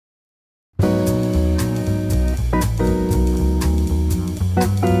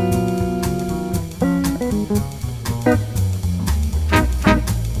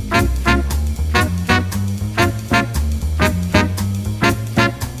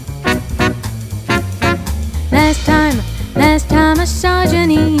I saw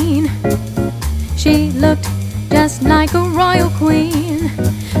Jeannine, she looked just like a royal queen,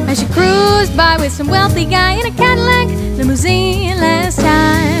 as she cruised by with some wealthy guy in a Cadillac limousine. Last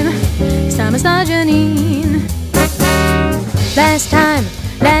time I saw Jeannine. Last time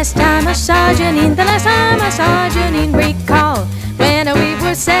I saw Jeannine. The last time I saw Jeannine, recall when we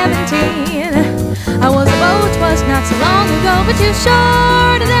were 17. I was a boat, was not so long ago, but too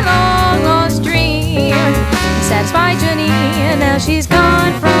short of that long lost dream. Satisfied Jeannine, now she's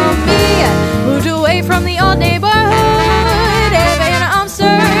gone from me, moved away from the old neighborhood, and I'm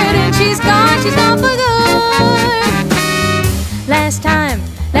certain she's gone for good. Last time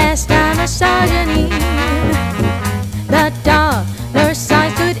I saw Jeannine, the dollar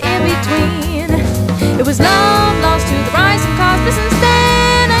sign stood in between. It was love lost to the rising cost, but since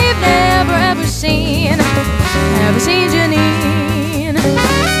then I have never seen Jeannine.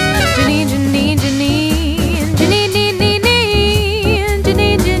 Jeannine, Jeannine, Jeannine, Jeannine,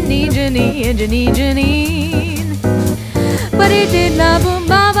 Jeannine, Jeannine, Jeannine, Jeannine, Jeannine. But it did not boom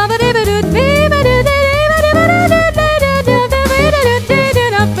ba ba ba da ba do be ba do da ba da da da da da ba da da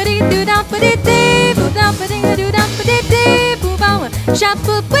da ba di do da ba di di boo da ba di do da ba di di boo ba shop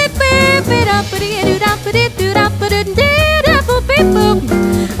boop beep beep da ba di do da ba di do da ba di da boop beep boop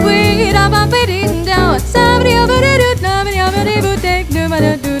we da ba di da somebody over di do da ba di over di boo take do ba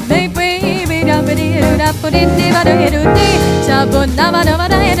do beep beep da ba di do da ba di di ba do do di sa bo da ba da ba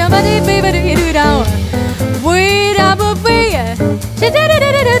da da ba di beep ba do da we da boop beep da da da da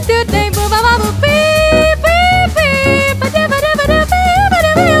da do da boo ba ba boop beep beep beep ba da ba da ba da beep ba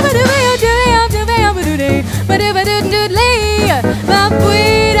da ba da ba do do ba do do ba da ba do do lay ba we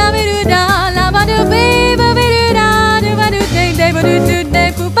da ba do da la ba do beep ba do da do ba do day ba do do day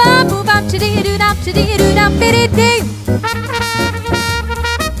boo ba chidi do da bi di.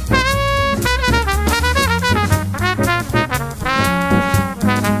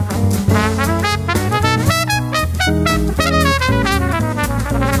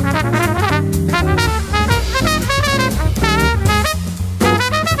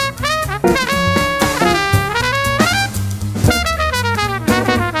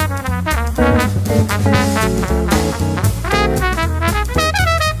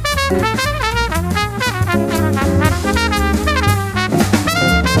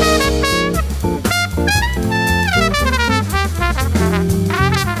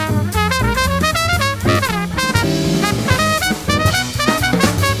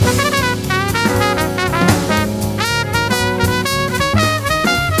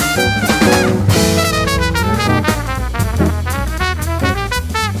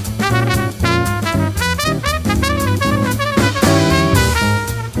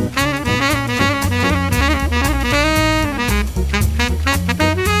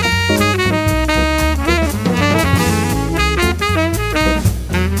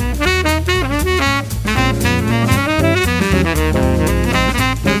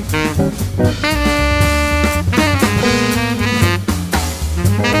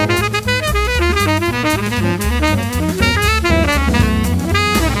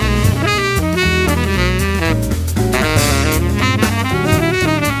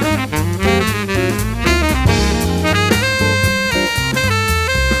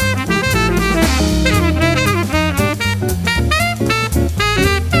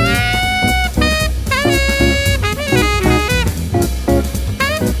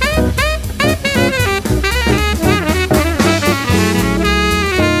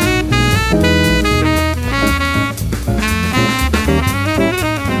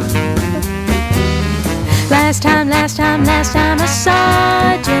 Last time I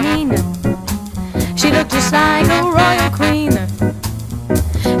saw Jeannine, she looked just like a royal queen,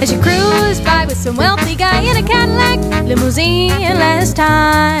 as she cruised by with some wealthy guy in a Cadillac limousine. Last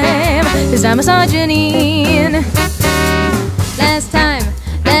time I saw Jeannine. Last time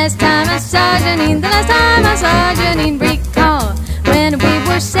I saw Jeannine. The last time I saw Jeannine, recall when we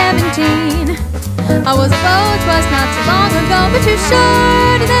were 17. I was a boat, was not so long ago, but too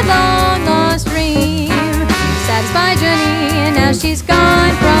short of that long lost dream. Satisfied Jeannine, now she's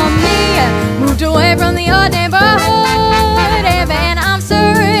gone from me, moved away from the old neighborhood, and I'm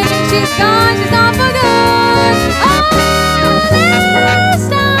certain she's gone for good. Oh, last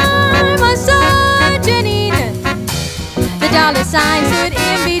time I saw Jeannine, the dollar sign stood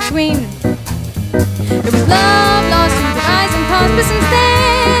in between. It was love lost to the rising cost, but since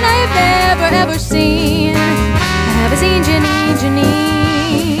then I have never seen Jeannine, Jeannine.